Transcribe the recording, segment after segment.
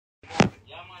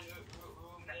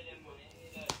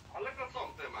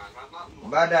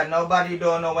Brother, nobody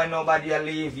don't know when nobody will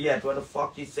leave yet. What the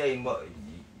fuck you saying? But,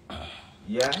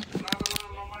 yeah?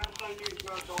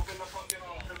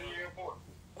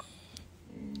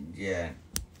 Yeah.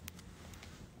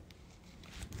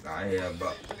 I hear,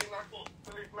 but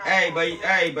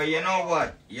but you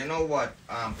know what?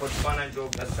 Put fun and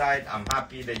joke aside. I'm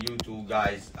happy that you two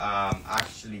guys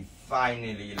actually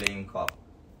finally link up.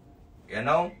 You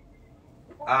know?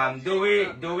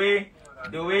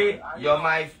 You're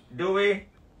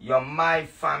my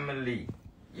family.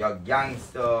 Your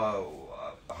gangster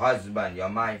husband, you're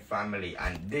my family,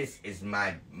 and this is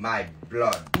my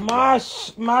blood.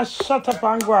 Mash, shut up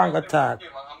and go and attack.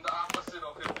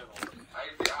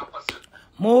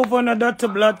 Move on a dirty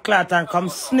blood clot and come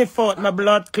sniff out my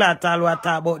blood clot. All what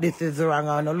about this is wrong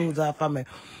and no lose her for me.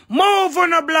 Move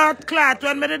on a blood clot.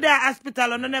 When me to the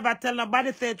hospital and I never tell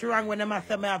nobody say it's wrong when they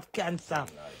say me have cancer.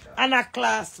 And I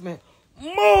class me.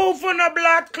 Move on a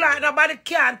blood clot. Nobody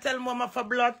can't tell mama for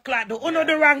blood clot. The one of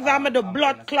the wrongs are the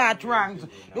blood clot wrongs.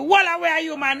 The whole of where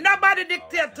you man. Nobody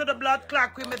dictate to the blood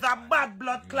clot queen. It's a bad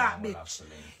blood clot bitch.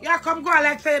 You come go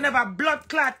like say you never blood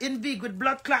clot in big with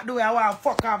blood clot do I want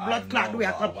fuck off blood clot do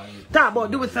I come talk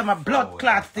about do with some blood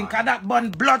clot thing. Cause that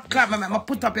bun blood clot I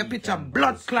put up your picture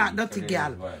blood clot dirty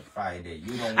girl.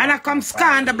 And I come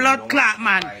scan the blood clot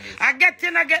man. I get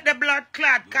in I get the blood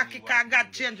clot cocky cause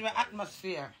God change my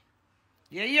atmosphere.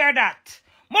 You hear that?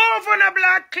 Move on the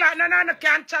blood clot. No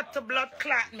can't chat to blood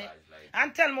clot me.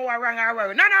 And tell me what wrong or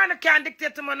wrong. No can't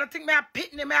dictate to me. No think me a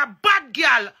pitney, me a bad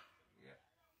girl.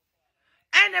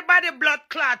 Anybody blood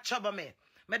clot trouble me.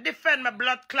 Me defend my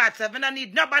blood clots. I don't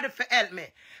need nobody for help me.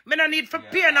 Me don't need for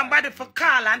pay nobody for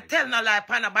call and tell no lie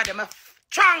upon nobody. Me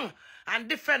strong and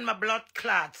defend my blood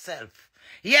clot self.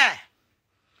 Yeah.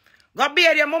 Go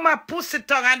beard your mama pussy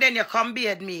tongue and then you come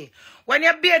beard me. When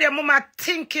you beard your mama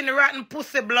thinking rotten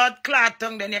pussy blood clot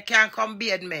tongue, then you can't come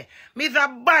beard me. Me's a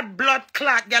bad blood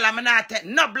clot girl. I'm not take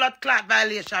no blood clot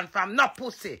violation from no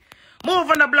pussy.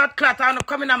 Move on the blood clot. I want to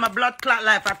come in on my blood clot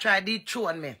life. I try to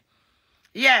dethrone me.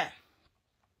 Yeah.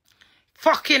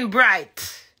 Fucking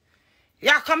bright.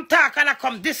 You come talk and I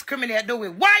come discriminate, do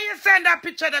it. Why you send that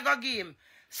picture they go give him?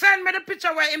 Send me the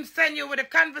picture where him send you with the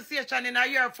conversation in a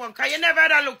earphone. Because you never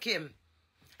had a look him.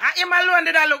 And him alone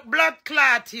did I look blood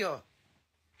clot you.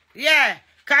 Yeah.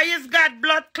 Because he's got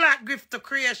blood clot gift to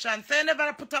creation. So you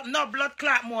never put up no blood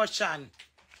clot motion.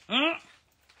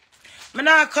 I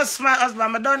don't cuss my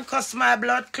husband. I don't cuss my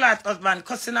blood clot husband.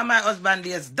 Cussing on my husband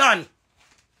is done.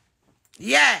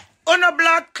 Yeah. Uno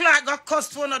blood clot got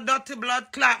cussed for no dirty blood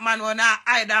clot man when I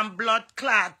hide and blood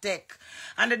clot take.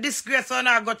 And the disgrace when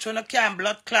I got you no can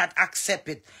blood clot accept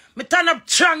it. Me turn up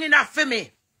strong enough for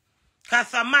me.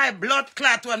 Because of my blood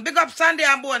clot one. Big up Sunday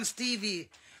and Bones TV.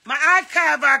 My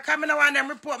archiver coming on them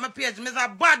report my page. Me's a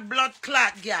bad blood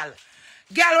clot girl.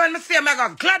 Girl, when me say I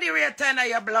got gladiator in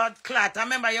your blood clot, I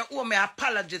remember you owe me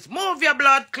apologies. Move your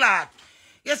blood clot.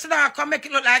 You see now, come make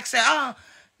it look like say, oh,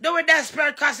 do it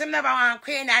desperate because him never want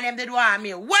Queenie and him did want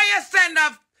me. Why you send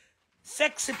a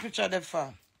sexy picture there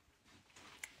for?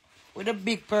 With a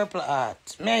big purple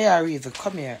heart. May I reason?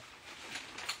 Come here.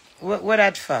 What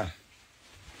that for?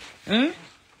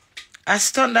 I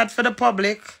stunned that for the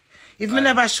public. If me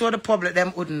never show the public,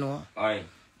 them wouldn't know. Aye.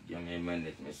 Give me a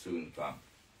minute, me soon come.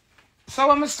 So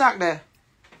what me stock there?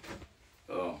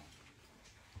 Oh.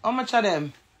 How much of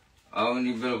them? I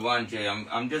only built one day.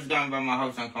 I'm just going by my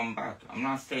house and come back. I'm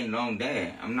not staying long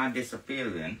there. I'm not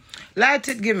disappearing. Light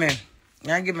it, give me.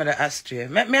 Yeah, give me the ashtray.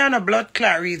 Make me on a blood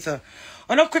clot reason.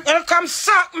 Oh no quick, oh come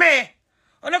suck me.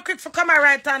 Oh no quick for come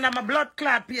right hand and my blood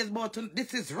clot pays button.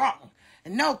 This is wrong.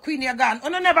 And now Queenie you gone. Oh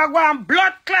no never go on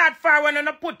blood clot for when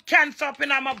I put cancer up in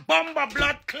my bumper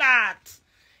blood clot.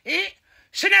 Eh?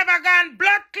 She never gone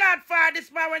blood clot for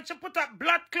this man when she put up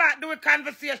blood clot do a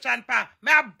conversation for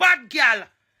me a bad girl.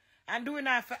 And doing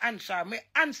that for answer. Me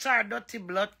answer dirty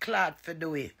blood clot for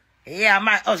do it. Yeah,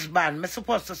 my husband. Me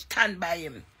supposed to stand by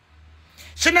him.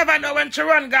 She never know when she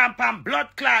run gone pan blood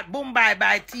clot boom by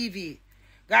TV.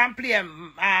 Gone play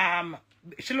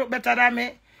she look better than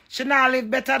me. She now live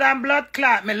better than blood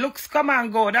clot. Me looks come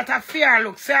and go. That a fear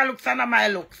looks. Fear looks under my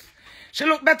looks. She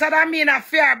look better than me in a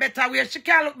fair better way. She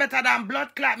can't look better than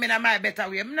blood clot me in my better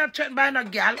way. I'm not threatened by no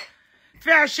girl.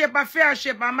 Fair shape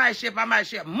and my shape and my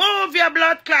shape. Move your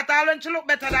blood clot. All when she look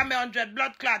better than me 100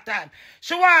 blood clot time.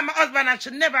 She want my husband and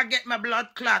she never get my blood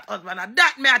clot husband. And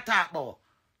that me I talk about.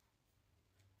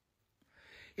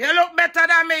 You look better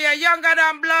than me. You're younger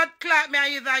than blood clot me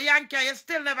and you're a Yankee. You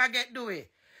still never get do it.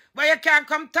 But you can't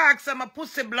come talk some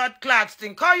pussy blood clots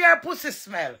thing. Call your pussy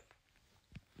smell.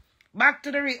 Back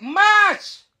to the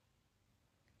March!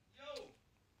 Yo!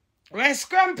 Where's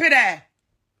Scrumpy there?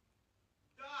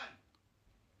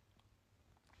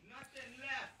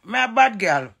 Me a bad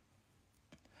girl.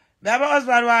 Me have a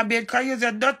husband want beard because use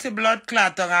your dirty blood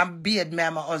clot and beard me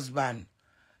and my husband.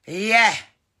 Yeah.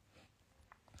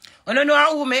 You don't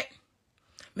know who me?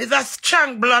 Me's a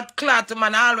strong blood clot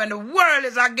man all when the world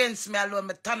is against me alone.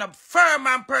 Me turn up firm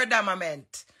and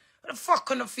predamament. What the fuck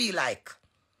you feel like?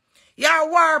 You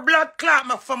war blood clot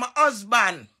me for my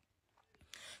husband.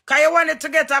 Cause you wanted to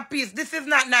get a piece. This is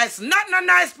not nice. Not no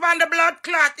nice on the blood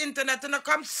clot internet. You know,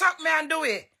 come suck me and do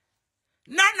it.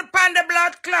 Not upon the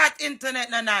blood clot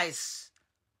internet no nice.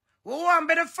 We won't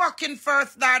be the fucking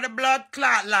first that the blood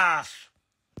clot last.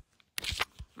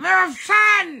 My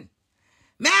son!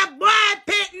 My boy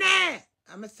Pitney!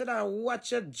 I'm sit down and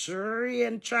watch you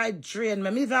drain, try drain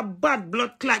me. Me's a bad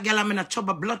blood clot girl. I'm in a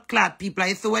trouble blood clot people.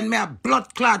 I say when me a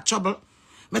blood clot trouble,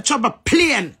 me trouble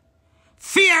plain.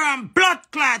 Fear and blood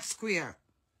clot square.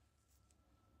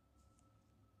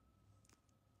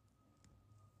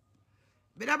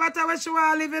 But that matter where she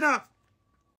want to live it up.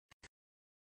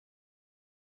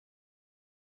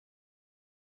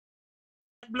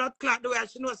 Blood clot the way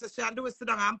she knows she do it sit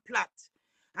down and plot.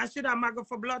 And she don't go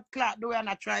for blood clot the way and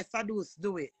I try seduce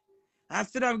do it. And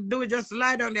sit down do it just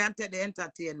lie down there and take the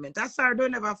entertainment. That's why I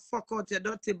don't ever fuck out your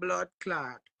dirty blood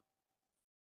clot.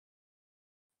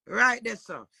 Right there,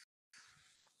 sir.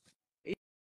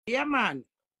 Yeah, man.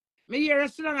 Me hear you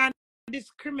sit down and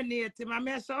discriminate him. And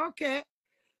me say, okay.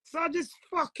 So this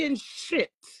fucking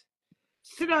shit.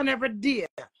 Sit down every day.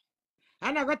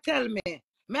 And I go tell me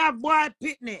a boy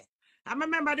Pitney. I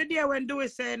remember the day when Dewey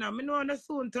say, no, me know no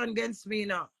soon turn against me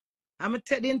now. I'm going to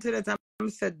take the internet and I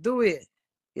said, Dewey,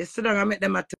 you sit down and make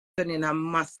them a turn in a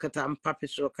mascot and papi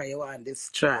show because you want to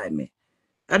destroy me.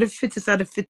 And the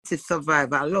fittest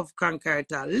survivor. I love conquer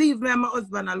it all. Leave me and my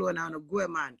husband alone and go,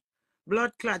 man.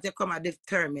 Blood clot, you come and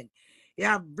determine. You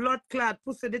have blood clot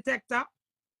pussy detector.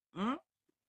 Hmm?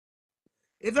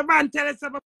 If a man tell us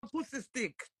about pussy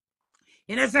stick,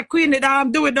 you know, say Queenie,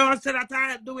 don't do it, don't say that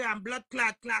I do it, and blood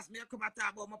clot class, me come and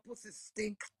talk about my pussy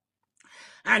stink.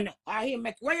 And I hear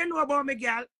me, what you know about me,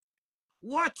 girl?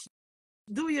 What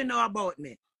do you know about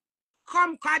me?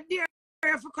 Come, dare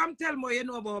if you come tell me what you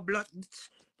know about blood.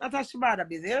 That's a Shibada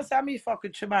busy. You see me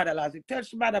fucking Shibada last week. Tell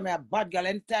Shibada me a bad girl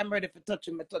anytime ready for touch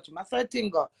him, me touch him. I say thing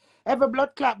go. Every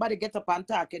blood clot body get up and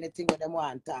talk anything with them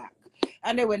want talk.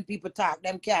 And then when people talk,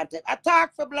 them can't take. I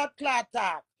talk for blood clot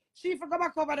talk. She if go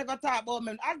back over there go talk about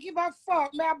me. I give a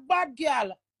fuck, me a bad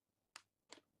girl.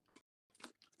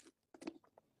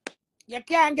 You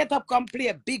can't get up come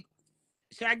play big.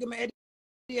 Should I give me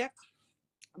headache?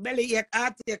 Belly ache,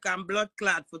 heartache, and blood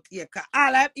clot foot ache.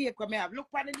 All I ache when me have. Look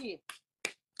for the knee.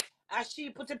 And she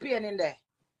put the pain in there.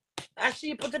 And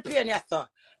she put the pain, yes, sir.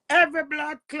 Every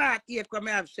blood clot ache when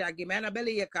me have shaggy, man. A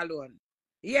belly ache alone.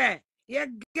 Yeah.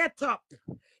 You get up.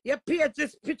 You paint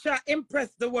this picture, impress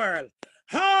the world.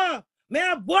 Huh? Me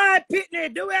a boy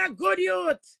Pitney, do a good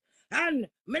youth. And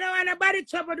me no want nobody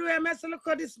trouble do it. Me say look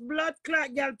how this blood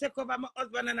clot girl take over my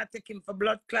husband and I take him for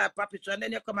blood clot papi. And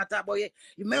then you come and talk about it.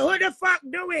 You may who the fuck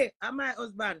do it? I'm my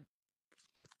husband.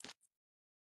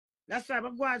 That's why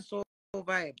I'm going so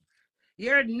vibe.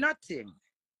 You're nothing.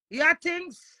 You're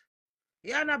things.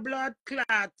 You're not blood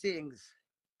clot things.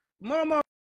 Mama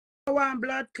want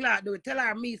blood clot do it. Tell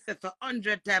her me say for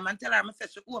 100 times and tell her me say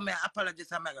she owe me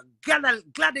apologies. I'm like a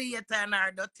gladiator and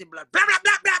her dirty blood. Blah blah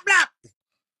blah blah blah.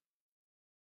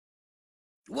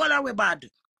 What are we bad?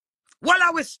 What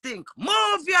are we stink?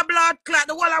 Move your blood clot.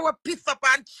 The wall our piss up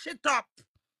and shit up.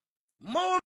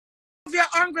 Move your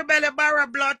hungry belly borrow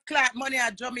blood clot money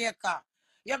at Jamaica.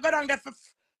 You go down there for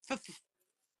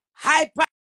hyper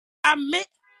and me.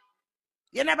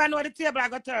 You never know the table I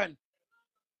got turn.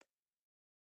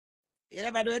 You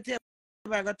never know the table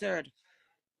I got turn.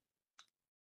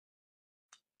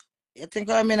 You think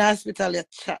I'm in hospital, you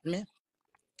chat me?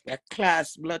 Your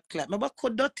class blood clot. Me but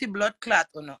could dirty blood clot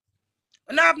or no?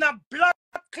 I have no blood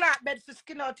clot bed for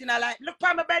skin out in a light. Look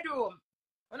for my bedroom.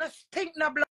 I don't stink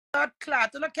no blood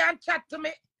clot. You can't chat to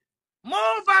me. Move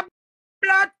a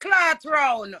blood clot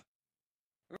round.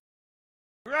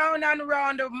 Round and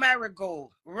round the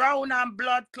merry-go. Round and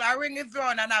blood clot. Ring is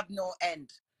round and have no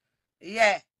end.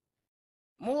 Yeah.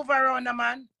 Move around,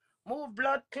 man. Move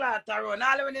blood clot around.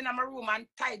 All the way in my room and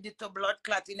tied it to blood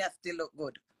clot in it still look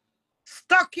good.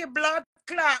 Stucky blood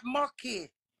clot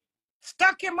mucky.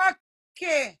 Stucky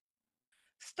mucky.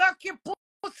 Stucky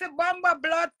pussy bomber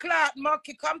blood clot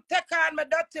mucky. Come take on my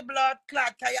dirty blood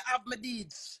clot because you have my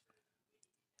deeds.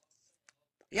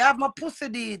 You have my pussy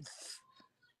deeds.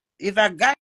 If a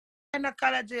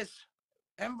gynecologist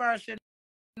embarrassing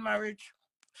marriage,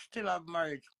 still have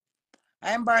marriage.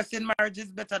 Embarrassing marriage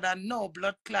is better than no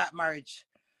blood clot marriage.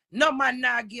 No man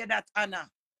now give that honor.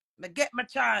 Me get my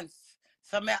chance.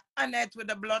 So me honor it with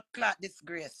the blood clot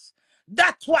disgrace.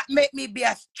 That's what make me be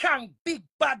a strong, big,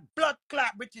 bad blood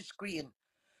clot British queen.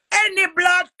 Any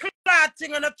blood clot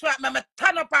thing on the track, me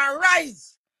turn up and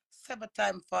rise. 7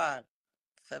 time fall,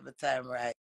 7 time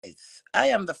rise. I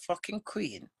am the fucking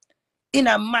queen. In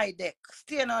a my deck,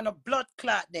 staying on a blood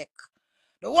clot deck.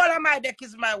 The whole of my deck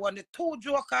is my one. The 2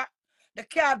 joker, the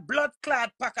card blood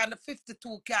clot pack, and the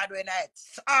 52 card when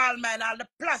it's all mine. All the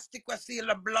plastic was seal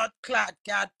the blood clot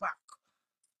card pack.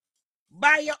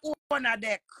 Buy your own a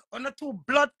deck on the 2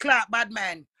 blood clot bad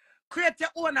man. Create your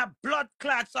own a blood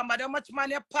clot. Somebody how much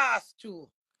money you pass to.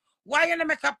 Why you not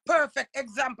make a perfect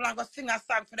example and go sing a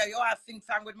song for that? You all sing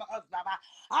song with my husband.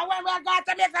 And when we got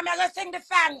to make them, I go sing the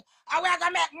song. And we're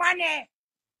going to make money.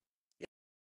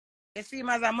 You see him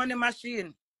as a money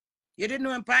machine. You didn't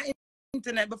know him on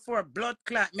internet before blood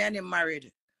clot, me and him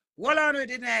married. What on with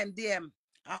the name DM?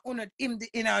 I honored him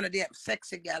in on the DM.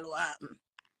 Sexy girl, what happened?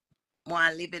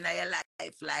 Want living your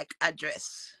life like a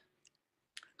dress.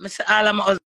 I say all of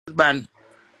my husband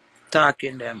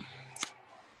talking them.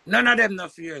 None of them no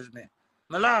fears me.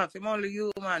 My laugh, I'm only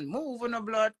human. Move on a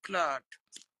blood clot.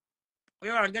 We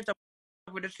want to get up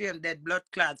with the same dead blood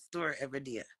clot story every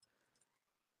day.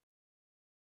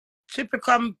 She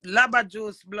become lava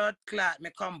juice blood clot. Me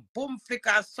come boom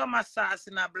flicker summer sauce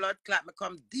in a blood clot. Me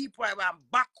come deep wine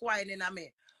and back wine in a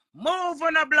me. Move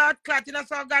on a blood clot. You know,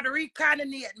 so God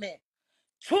recarnate me.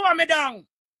 Throw me down.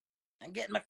 And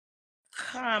get me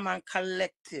calm and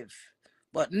collective.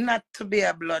 But not to be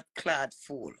a blood clot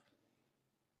fool.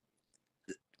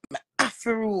 Me have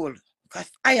to rule.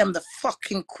 Because I am the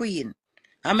fucking queen.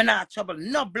 I'm in trouble.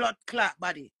 No blood clot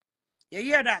body. You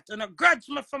hear that? And a grudge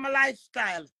me for my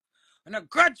lifestyle. And a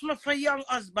grudge me for young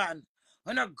husband.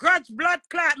 And a grudge blood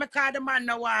clot me cause the man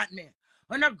no want me.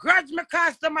 And a grudge me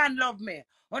cause the man love me.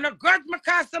 And a grudge me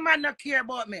cause the man no care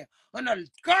about me. And a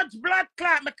grudge blood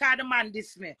clot me cause the man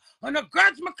diss me. And a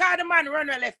grudge me cause the man run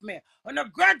and left me. And a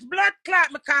grudge blood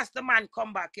clot me cause the man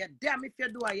come back. You damn if you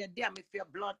do or you damn if you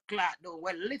blood clot do.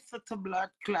 Well, listen to blood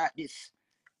clot this.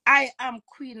 I am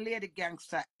Queen Lady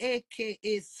Gangster,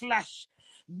 aka slash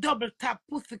double tap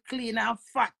pussy clean and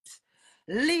fat.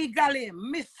 Legally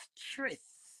Mistress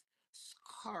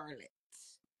Scarlet.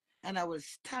 And I will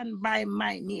stand by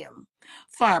my name.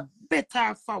 For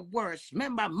better, for worse.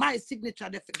 Remember my signature,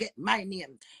 they forget my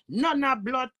name. None of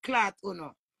blood clot,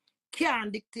 uno.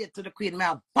 Can't dictate to the queen. Me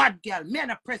a bad girl. Me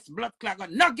and a press blood clot.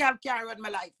 No girl can run my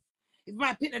life. If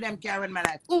my pit of them can run my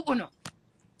life. Ooh, uno.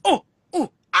 Oh,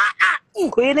 oh, ooh.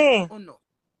 Queenie. Oh, no.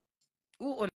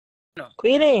 Oh, no.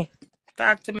 Queenie.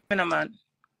 Talk to me, no, man.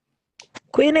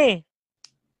 Queenie.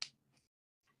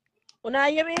 Una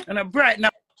hear me? And a bright now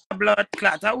blood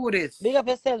clot. How would this? Big up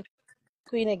yourself,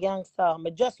 Queenie Gangster. Me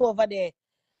just over there.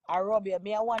 I rob you.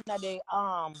 Me I one of the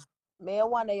me I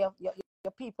one of your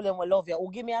people and will love you. Oh,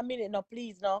 give me a minute now,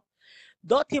 please now.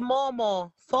 Dirty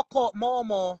Momo. Fuck up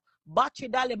Momo. Battery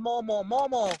dolly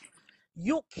Momo.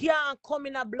 You can't come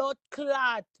in a blood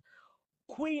clot.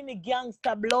 Queenie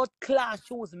Gangster blood clot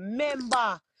shoes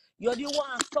member. You're the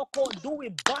one suck out, do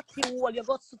it body wall. You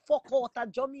got to fuck out a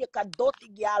Jamaica dirty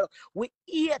girl. We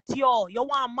eat you. You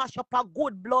want to mash up a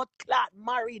good blood clot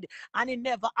married. And it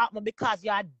never happened because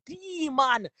you're a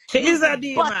demon. She You're is a the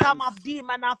demon. bottom of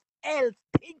demon of hell.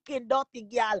 Thinking dirty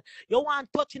girl. You want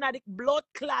touching at the blood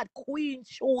clot queen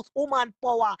shoes, woman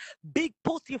power. Big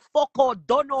pussy fuck out,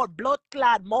 Donald blood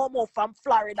clot Momo from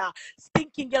Florida.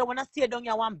 Stinking girl, when I see you down,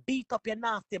 you want beat up your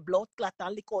nasty blood clot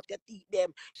and lick out your teeth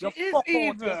them. She You is fuck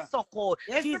evil. out, you suck out.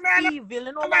 Yes, She's man. evil.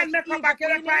 You know why she's evil, back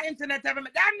Queenie? on internet. I'm not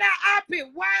happy.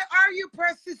 Why are you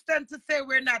persistent to say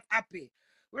we're not happy?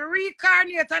 We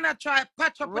reincarnate and I try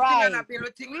patch up with thing and happy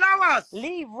thing. Allow us.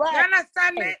 Leave right. You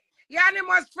understand me? You're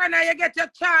animal's friend and you get your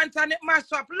chance and it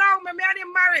mash up. Allow me, me and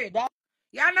him married.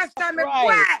 You understand me?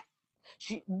 Right.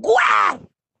 Go!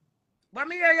 But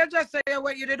me hear you just say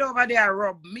what you did over there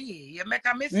rob me. You make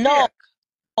a mistake.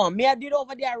 No. Me I did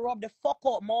over there rub the fuck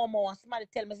out Momo and somebody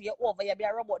tell me you're over here. Be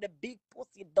a rub out the big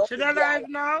pussy dirty She alive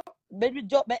now? Baby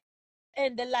drop me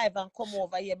end the live and come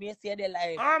over here. Me see the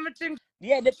live. Oh, me think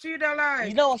she alive.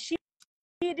 You know, she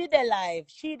did the live.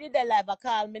 She did the live. I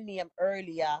called my name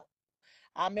earlier.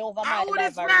 I'm over my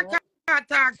live.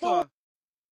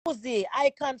 Susie,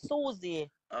 Icon Susie.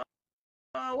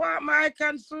 What my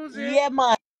Icon Susie? Yeah,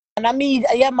 man. And I mean,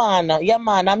 yeah, man.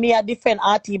 I mean, a different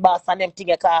RT boss and them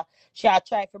thing. She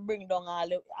try to bring down all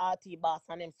the RT boss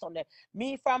and them Sunday.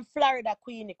 Me from Florida,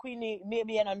 Queenie,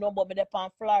 maybe you don't know, but me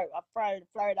from Florida,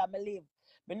 me live.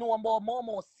 Me know about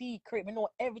Momo's secret. Me know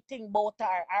everything about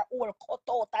her. Her whole cut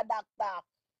out a doctor.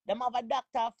 Them have a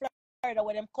doctor in Florida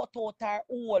where them cut out her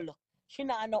whole. She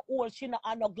not have no hole, she not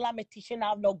have no glamity, she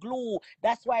not have no glue.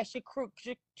 That's why she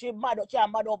mad, she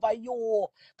mad over you.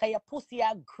 Cause your pussy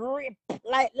a grip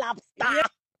like lobster.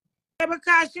 Yeah,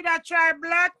 because she not try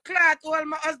blood clot all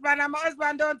my husband, and my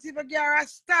husband don't even get her a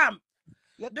stamp.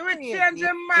 You're Do it crazy. change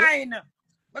your mind?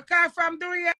 Because from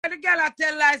doing it, the girl I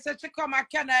tell lies, so she come to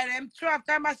Canada, them 12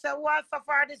 times I say, what so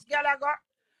far this girl I got?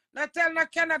 Not tell no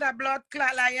Canada blood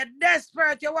clot, like you're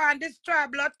desperate, you want destroy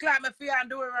blood clot me for you and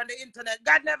do it on the internet.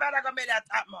 God never gonna make that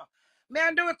happen. Me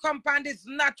and do it compound this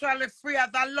naturally free as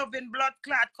a loving blood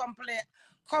clot couple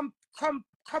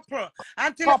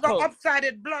until it go upside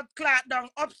it blood clot down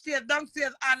upstairs,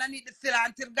 downstairs, underneath the ceiling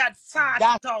until God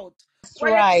fast out.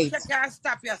 When Right. you think you can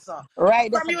stop yourself.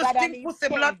 Right. From you stink pussy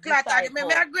blood clot, me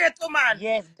a great woman.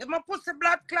 Yes. If my pussy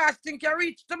blood clot stink, you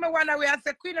reach to me one way and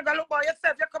say, Queenie, go look about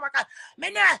yourself, you come back. Me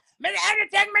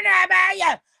everything me know about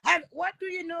you. And what do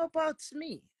you know about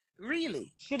me?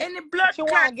 Really? Any blood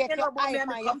clot you know about me and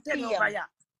me come tell you over here.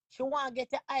 She want to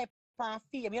get your hype and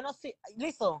fame. You know, see,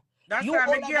 listen. That's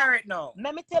why I hear it now.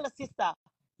 Let me tell you, sister.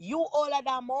 You older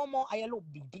than Momo and you look,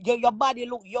 your body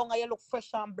look young and you look fresh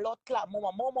and blood clot.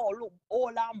 Momo look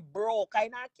old and broke.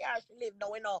 In her car she live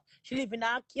now, you know. She live in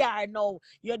her car now.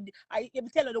 I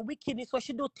tell you the wickedness what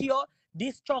she do to you.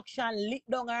 Destruction, lick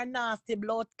down her nasty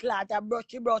blood clot.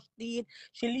 She brush teeth.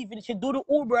 She do the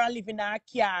Uber and live in her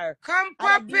car. Come,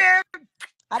 puppy.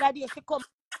 Other day she come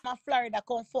to Florida,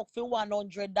 come fuck for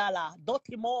 $100.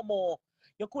 Dirty Momo.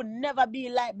 You could never be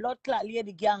like blood clot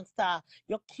lady gangster.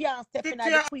 You can't step in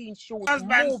the queen shoes.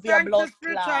 Move your blood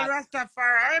clot.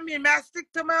 Rastafari. I mean, I stick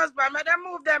to my husband. I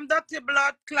move them dirty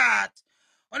blood clot.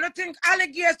 When you think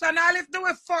allegation, all if do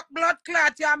with fuck blood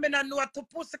clot, you mean I know to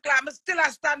pussy clot. I still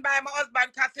stand by my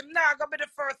husband because him now gonna be the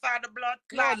first of the blood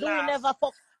clot. No, do we never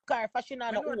fuck her? Fashion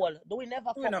on the wall. Do we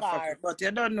never fuck her? But you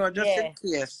don't know, just in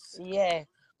case. Yeah.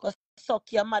 Because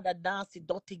suck your mother dancing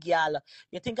dirty girl.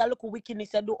 You think I look wickedness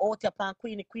you do out upon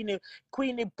Queenie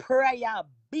prayer,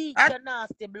 beat your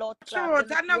nasty blood clot.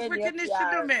 True, enough wickedness to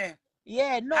do me.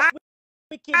 Yeah, no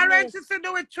wickedness. I ready to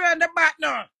do it through in the back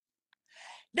now.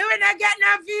 Do we not get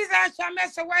no visa? She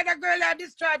mess why the girl I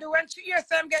destroy the when she hears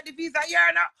him get the visa here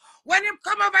now. When him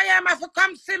come over here, I have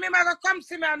come see me, I go come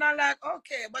see me, and I'm like,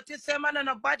 okay, but you say man and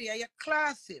nobody, and you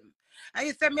class him. And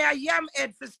you say me a yam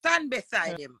head for stand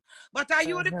beside him. But are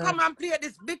you to come and play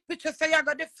this big picture so you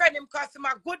go defend him because him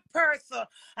a good person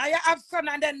and you have son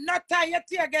and then not tie your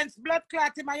tea against blood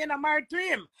clot him and you're not married to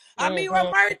him. And me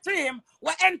were married to him,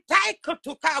 we're entitled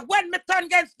to cause when me turn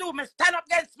against do me stand up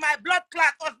against my blood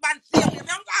clot husband save him.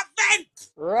 I'm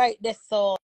vent. Right there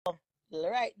so.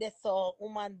 Right there so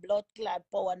woman blood clot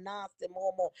power nasty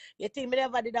Momo. You think me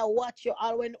never did I watch you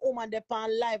all when woman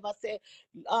depend live I say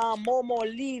Momo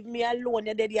leave me alone.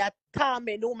 You did you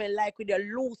torment woman like with your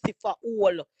Lucifer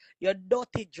hole. You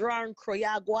dirty drunk you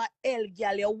go a hell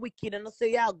girl, you wicked and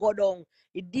say you go down.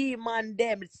 You demon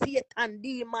them, Satan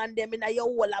demon them in your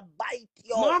hole a bite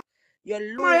you. Mom, you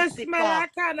Lucifer. Smell like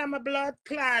I'm a blood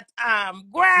clot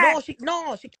No, she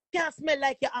can't smell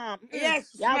like your arm. Yes,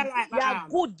 smell like my arm.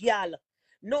 Good girl.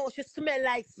 No, she smell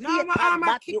like no, my arm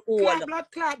arm kick blood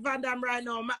clot Van Dam right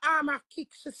now. My arm kick,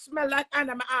 she smell like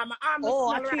under my arm. My arm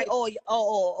smell right.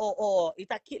 It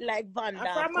a kick like Van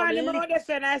Dam. From morning, my mother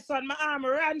said, I son, my arm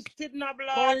rancid no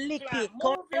blood. Come lick it.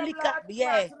 Come lick up,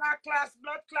 yeah.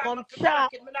 Come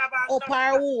chop up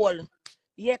her hole.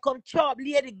 Yeah, come chop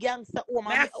lady gangster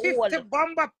woman. My 50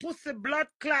 bomber pussy blood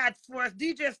clot for us.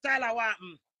 DJ style I want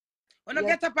them. When I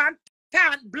get up and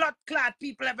can't blood clot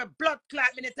people have a blood clot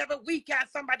minute every weekend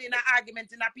somebody in an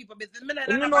argument in a people business.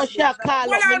 You know she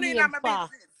call up me name for.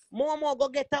 Momo go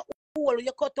get a hole.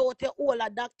 You cut out your hole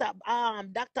at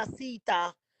Dr.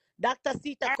 Sita. Dr.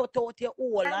 Sita cut out your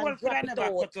hole and drop it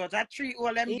out. Cut out. I treat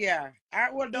all them gear.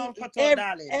 Our hole don't cut out,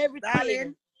 darling. Everything.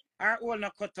 Darling, our hole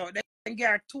not cut out. Then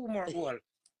gear 2 more hole.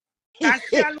 That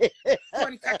shall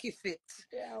one cocky fit.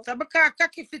 Yeah. So because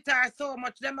cocky fit her so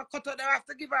much, them a cut out, they have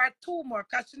to give her 2 more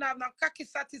because she don't have no cocky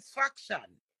satisfaction.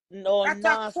 No, that's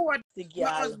a code my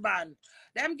husband.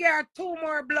 Them get her 2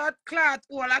 more blood clot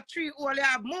hole, a 3 hole you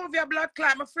have. Move your blood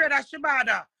clot, I'm afraid of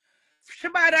Shibada.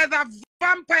 Shibada is a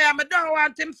vampire. I don't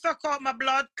want him suck out my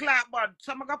blood clot, but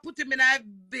so I'm going to put him in a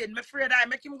bin. I'm afraid I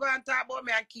make him go and talk about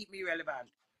me and keep me relevant.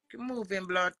 Moving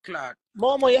blood clot.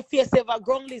 Momo, your face have a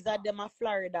ground lizard them in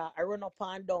Florida. I run up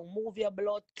and down. Move your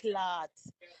blood clot.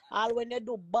 All when you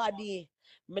do body.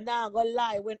 Me not gonna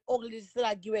lie. When ugly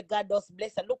slag give a God does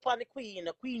bless. Look on the queen.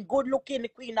 The queen good looking. The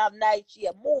queen have nice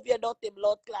shape. Move your dirty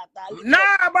blood clot.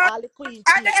 Nah, but all the queen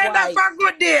at the end of a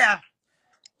good day,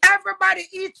 everybody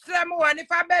eats them one.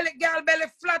 If a belly girl belly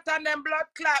flat and them blood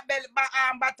clot belly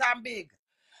bottom big.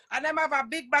 And them have a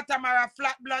big bottom or a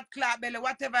flat blood clot belly,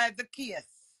 whatever is the case.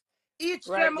 Each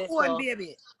to Right them there, own, so.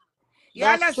 baby. You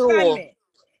That's understand true. me?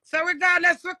 So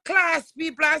regardless of class,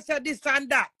 people and say this and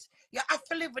that, you have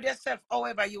to live with yourself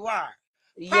however you are.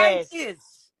 Point Yes.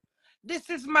 is, this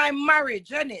is my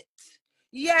marriage, isn't it?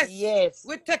 Yes, Yes.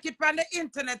 we take it from the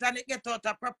internet and it get out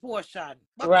of proportion.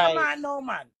 But come Right. on, no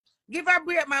man. Give a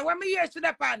break, man. When me hear to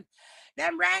the pan,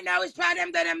 them right now is for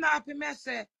them that them not happy. Me I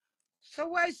say, so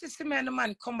why is this man the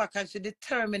man come back and she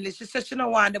determined this? She said she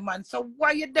don't want the man. So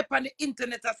why you dip on the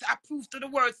internet and say I prove to the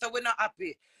world so we're not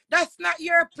happy? That's not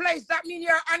your place. That means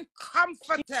you're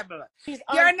uncomfortable. She's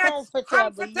You're not uncomfortable.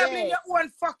 comfortable in Yes. your own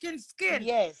fucking skin.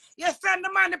 Yes. You send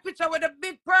the man the picture with a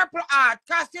big purple heart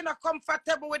because you're not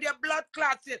comfortable with your blood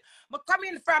clots. I come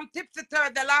in from Tipsy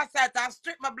Thursday last night and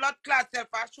strip my blood clots and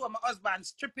show my husband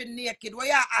stripping naked. Where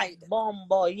you hide?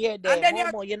 Bombo, yeah, And there. then you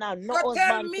Momo, you know, no go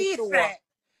tell husband for me, sure. say,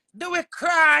 do it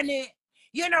cranny.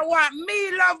 You know what?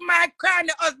 Me love my cranny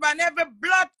husband. Every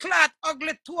blood clot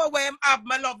ugly toe where him have,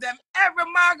 me love them. Every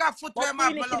maga foot where But him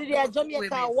have, Queenie, me she love did a those two Jamaica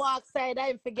women. walk side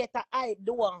and forget her eye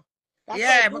door. That's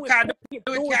why Yeah, do it because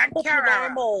poop, can't poop in carry her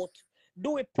her. mouth.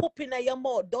 Do it poop in your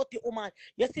mouth, dirty woman.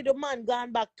 You see the man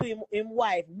gone back to him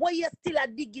wife. Why you still a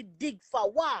dig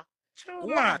for? Why? True,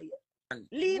 Why? man.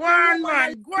 Leave Go the on, woman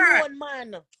man. Go on. alone,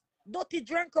 man. Dirty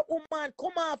drinker woman,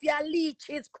 come off your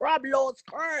leeches, crab lords,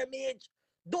 skirmish.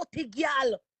 Dirty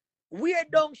girl. Wear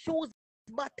down shoes,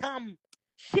 bottom.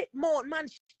 Shit mouth, man.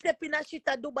 Step in a shit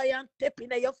at Dubai and step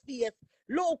in your face.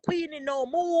 Low Queenie now,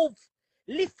 move.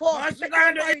 Lift up. What you Make your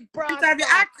gonna do? married Interview. prosper.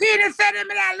 I Queenie said to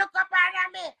me that look up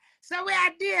on me. So we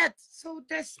are dead. So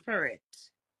desperate.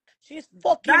 She's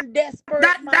fucking desperate,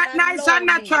 man, That and nice and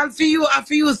lonely. natural for you or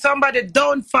for you somebody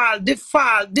downfall,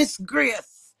 defall,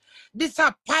 disgrace,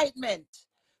 disappointment.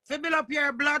 To build up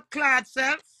your blood clot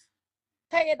self.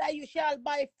 Tired that you shall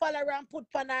buy follower and put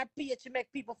on her page to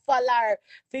make people follow her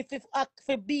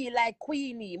for be like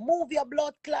Queenie. Move your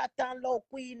blood clot and low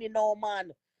Queenie now,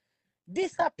 man.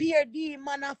 Disappear,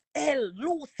 demon of hell.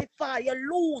 Lucifer, you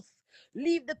loose.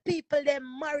 Leave the people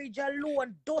them marriage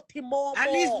alone. Dirty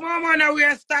At least Momo. more now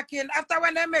we're stocking. After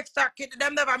when they make stocking,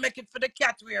 them never make it for the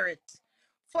cat wear it.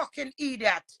 Fucking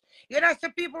idiot. You know,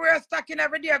 some people wear stocking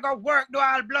every day, go work, do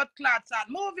all blood clots out.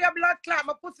 Move your blood clot,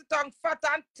 my pussy tongue fat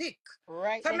and thick.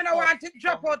 Right So there, I don't want it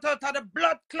drop out of the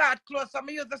blood clot clothes. So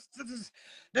I use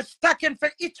the stocking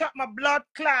for itch up my blood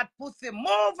clot pussy.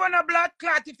 Move on a blood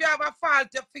clot. If you have a fault,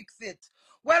 you fix it.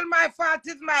 Well, my fault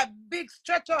is my big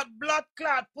stretch out blood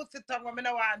clot pussy tongue when I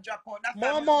don't want to drop out. That's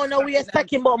why Momo, now we are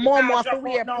talking about Momo have to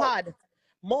wear pad.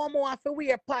 Momo have to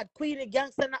wear pad. Queenie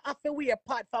gangster have to wear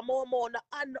pad for Momo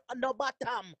no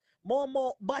bottom.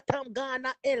 Momo bottom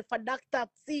Ghana L for Dr.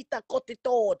 Sita cut it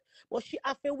out. But she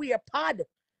have to wear pad.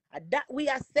 And that we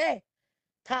are say.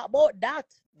 Talk about that.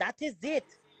 That is it.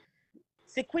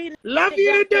 See Queenie love you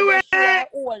gangster do just show her it.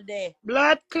 all day.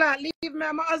 Blood clot. Leave me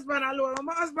and my husband alone. When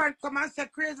my husband come and say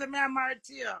crazy, me I'm married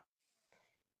to you.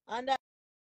 And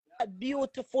that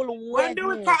beautiful When do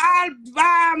we wedding.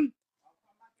 call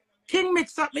King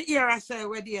mix up my ear, I say,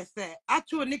 where do you say? I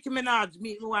told Nicki Minaj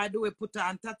meet me why do we put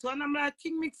on tattoo. And I'm like,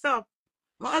 King mix up.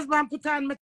 My husband put on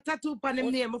my tattoo on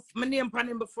him name, my name on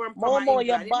him before him come to Momo,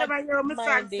 you're England. You never hear my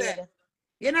son say. bad-minded.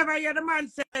 You never hear the man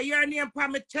say your name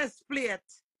on my chest plate.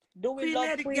 Do we Queen love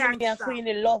Lady Queenie and Gangster.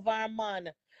 Queenie love our man?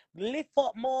 Lift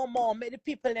up more. Make the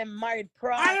people them married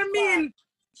prosper. I mean,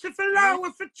 she feel love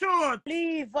with the truth.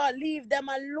 Leave them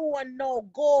alone now.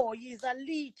 Go. You's a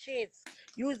leeches.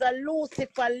 You's a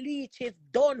Lucifer leeches.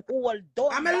 Don't hold.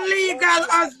 Don't I'm a back, legal don't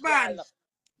husband. girl.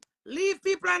 Leave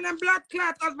people on them blood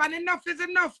clot husband. Enough is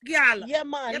enough, girl. Yeah,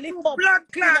 man. You Lift too up blood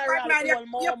clot, funeral man.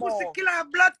 Your pussy Momo. killer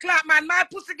blood clot, man. My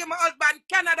pussy give my husband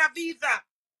Canada visa,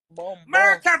 Bum.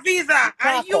 America visa,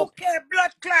 and Talk up. UK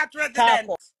blood clot Talk resident.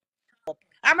 up.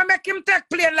 I'ma make him take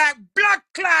plane like blood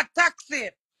clot taxi.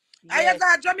 And you Yes.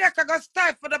 go to Jamaica, go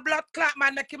style for the blood clot,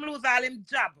 man. Make him lose all him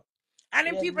job. And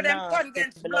them You people them turn nasty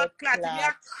against blood blood clot. Me clot.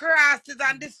 a crosses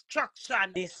and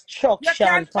destruction. You Destruction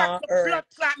can't talk on to blood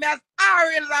earth. clot. Me as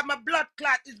Ariel that my blood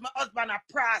clot is my husband a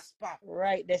prosper.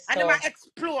 Right there, And so. I'm a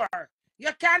explore. You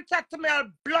can't talk to me a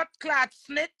blood clot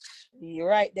snitch. You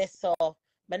right there, so.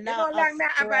 But You now know, like me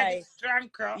about this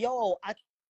drunker. yo,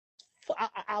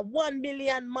 a 1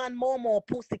 million man more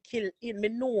pussy kill in me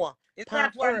know. It's Pan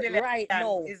not 1 earth billion. right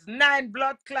now. It's 9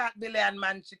 blood clot billion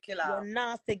man she kill You out.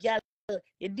 nasty girl.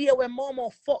 The day when mama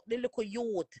fuck the little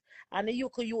youth and the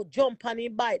little youth jump on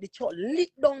him bite the child, lick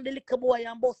down the little boy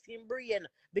and bust him brain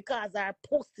because our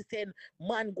pussy said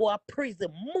man go to prison.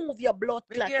 Move your blood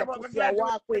clot, your pussy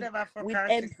walk with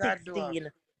M16.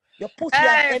 Your pussy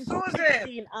have Hey,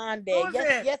 Susie. M16 on there.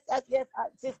 Yes,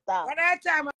 sister. When I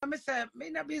time I say, me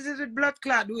no business with blood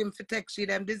clot do him for text you,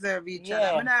 them deserve each other.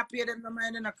 Yeah. Me not pay them no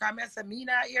mind in the come. I say, me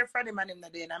not hear from him and him the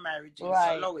day in a marriage, so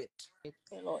Right. allow it.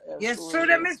 Hello, Yes, so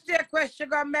the Susie. mistake question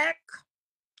gonna make.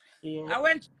 Yeah. I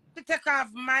went to take off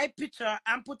my picture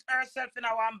and put herself in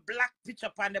a one black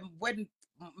picture on them wedding.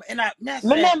 In a, me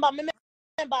Remember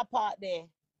part there.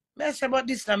 me say, but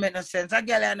this don't make no sense. A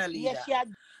girl ain't a leader. Yes, she had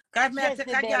Cause me I take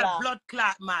a girl Jezebella. blood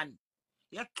clot man.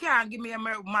 You can't give me a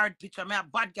married picture. Me a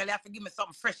bad girl. You have to give me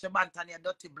something fresh about on your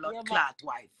dirty blood Yeah, clot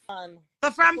wife. man.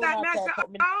 So from So that, not me I say, talk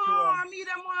me oh, name. me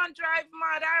them want drive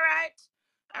mad.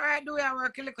 All right, do your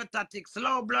work a little tactics.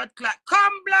 Slow blood clot.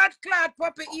 Come blood clot,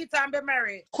 puppy eat and be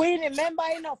merry. Queenie, remember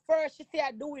first she say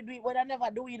I do it, but I never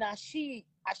do it. And she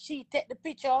take the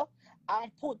picture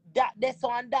and put that this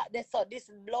on that this so this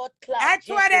blood clot I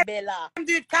told Jezebella. them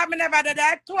do it, cause me never did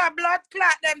that. To a blood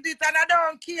clot them do it and I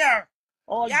don't care.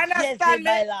 Oh, You understand me?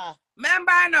 Jezebella.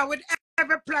 Remember I know with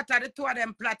every plotter, the two of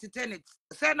them plot it in it.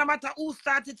 So no matter who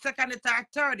started second it or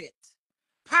third it.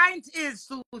 Point is,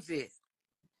 Susie.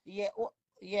 Yeah,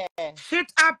 yeah.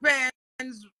 Shit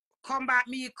happens, come back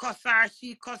me cuss her,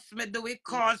 she cuss me, do it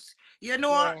cuss. You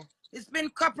know, Yeah. it's been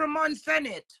couple months in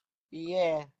it.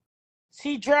 Yeah.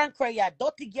 See, drunk for ya.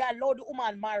 Dirty girl, load the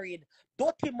woman married.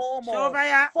 Dirty So momo. over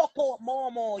here, Fuck out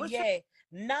momo. what's Yeah.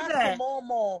 Nasty there?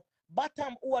 momo.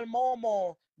 Bottom hole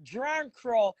momo. Drunk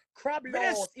crow. Crab But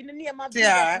loss. In the name of Jesus,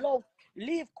 yeah, love.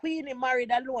 Leave Queenie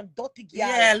married alone. Dirty girl.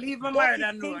 yeah, leave my married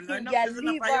Dirty alone. No, stinking enough girl. is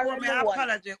enough. Leave You her owe me an alone.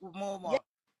 apology, Momo.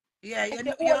 Yeah, Yes,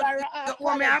 you, all you, her you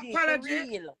owe me an apology. For apology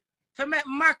real. for make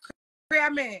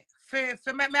me,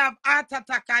 for make me have heart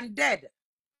attack and dead.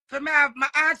 For me have my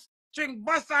heartstring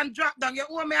bust and drop down. You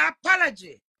owe me an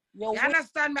apology. You're You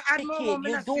understand me? Add more wicked. You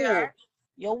minutes do. here.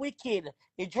 You're wicked.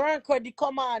 The drunk the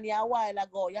come on here a while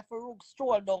ago. You have to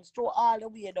stroll all the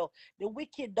way down. The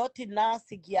wicked, dirty,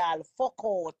 nasty girl. Fuck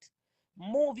out.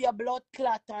 Move your blood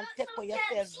clot and take for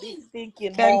yourself this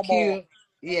thinking Thank momo. you.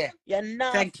 Yeah. You're Thank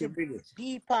nasty, you, Bridget.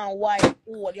 deep and wide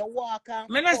hole. You walk and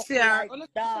fuck Minasia, like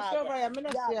dog.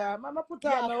 Minasia, Mama put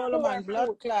on Yeah, my old poor man blood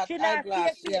food. clot She not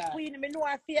eyeglass, fake page yeah. queen. Me know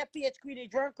her fake page queen.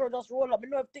 Drunk her just roll up. Me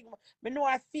know everything. Me know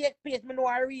her fake page. Me know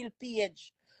her real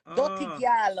page. Dirty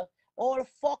girl. All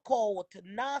fuck out.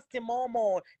 Nasty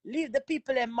momo. Leave the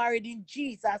people and married in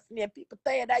Jesus' name. People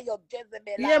tired of your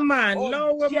Jezebel. Yeah, man. Oh,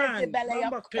 No, man. Jezebel, you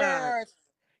Bumbo clot. curse.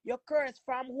 You curse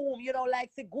from whom? You know, like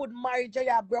say good marriage, you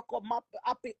broke up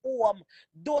happy home.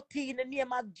 Dirty in the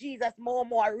name of Jesus,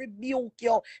 momo. I rebuke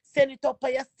you. Send it up for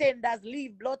your senders.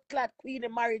 Leave blood clot queen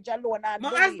in marriage alone and My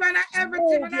do it. husband and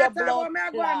everything Move when I your talk blood about me,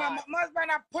 I go on. My clot.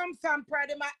 husband and pumps and pride.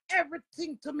 Him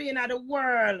everything to me in the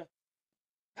world.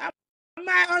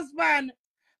 My husband.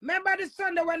 Remember the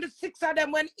Sunday when the six of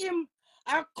them, when him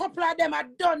and a couple of them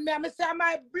had done me, I say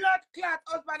my blood clot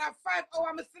husband at 5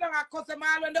 hours, I sit down and cuss him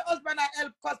all when the husband I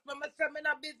help cuss me, I say me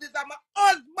no business, I'm my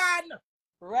husband.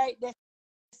 Right there.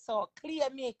 So clear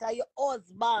maker, your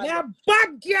husband. Me a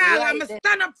bad girl, Right I'm a there.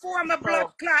 stand up for my blood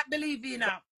So, clot, believe you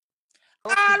now.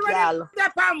 dirty Already girl.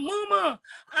 step on mama.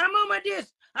 And mama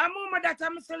this. And mama that.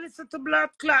 I'm so listen to blood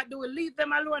clot. They will leave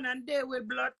them alone and they will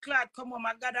blood clot. Come on,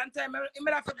 my God. And tell me, you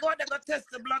may have to go there go test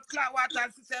the blood clot water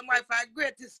and see same Wi-Fi.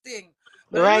 Greatest thing.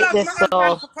 But Right love there. my So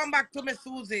husband to come back to me,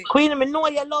 Susie. Queen, me know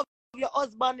you love your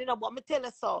husband, you know, but me tell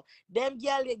you so. Them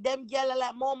girl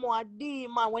like Momo and D,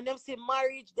 man. When them see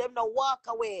marriage, them no walk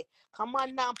away. Come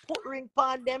on now, put ring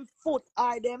on them foot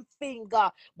or them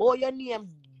finger. Boy, your name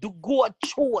do go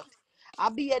throat. I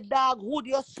be a dog, hood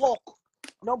your suck.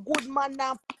 No good man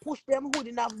now push them hood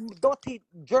in a dirty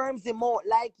germs him out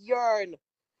like urine.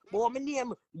 Boy, my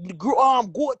name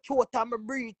go throat and me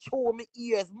breathe through my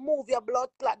ears. Move your blood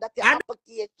clot that your I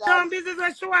application. don't business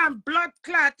when she want blood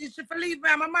clot. If she leave me,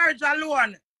 I'm a marriage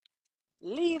alone.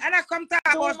 Leave And I come talk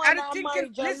the about, I woman and thinking,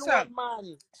 marriage listen, alone,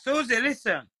 man. Susie,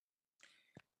 listen.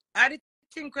 I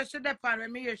think she depend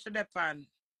when me hear she depend.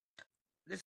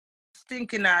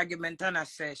 Stinking argument and I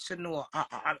say she know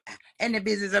any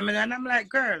business I mean, and I'm like,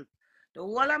 girl, the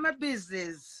whole of my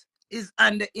business is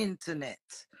on the internet.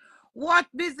 What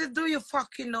business do you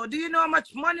fucking know? Do you know how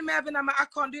much money me have in my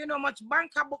account? Do you know how much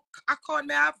bank account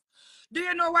me have? Do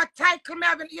you know what title me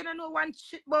have? You don't know one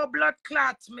shit about blood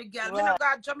clots, me girl. Right. Me no go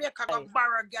Jamaica go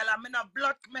borrow girl. I'm not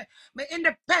blood me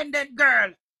independent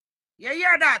girl. You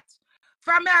hear that?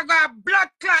 From me, I got blood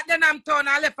clot, then I'm told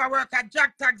I left for work at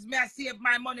Jack Tags, me I save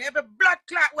my money. Every blood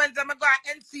clot Wednesday, I go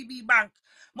at NCB Bank.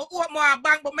 I open my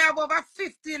bank, but I have over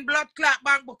 15 blood clot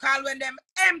bank book. All when them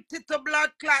empty to blood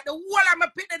clot, the whole of my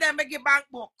pity them I give bank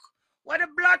book. What a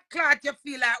blood clot you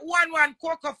feel like? One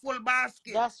cocoa full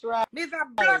basket. That's right. Me's a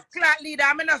blood clot leader.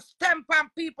 I'm gonna stamp on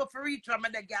people for each one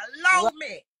of the girl. Love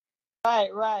me.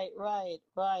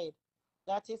 Right.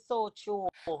 That is so true.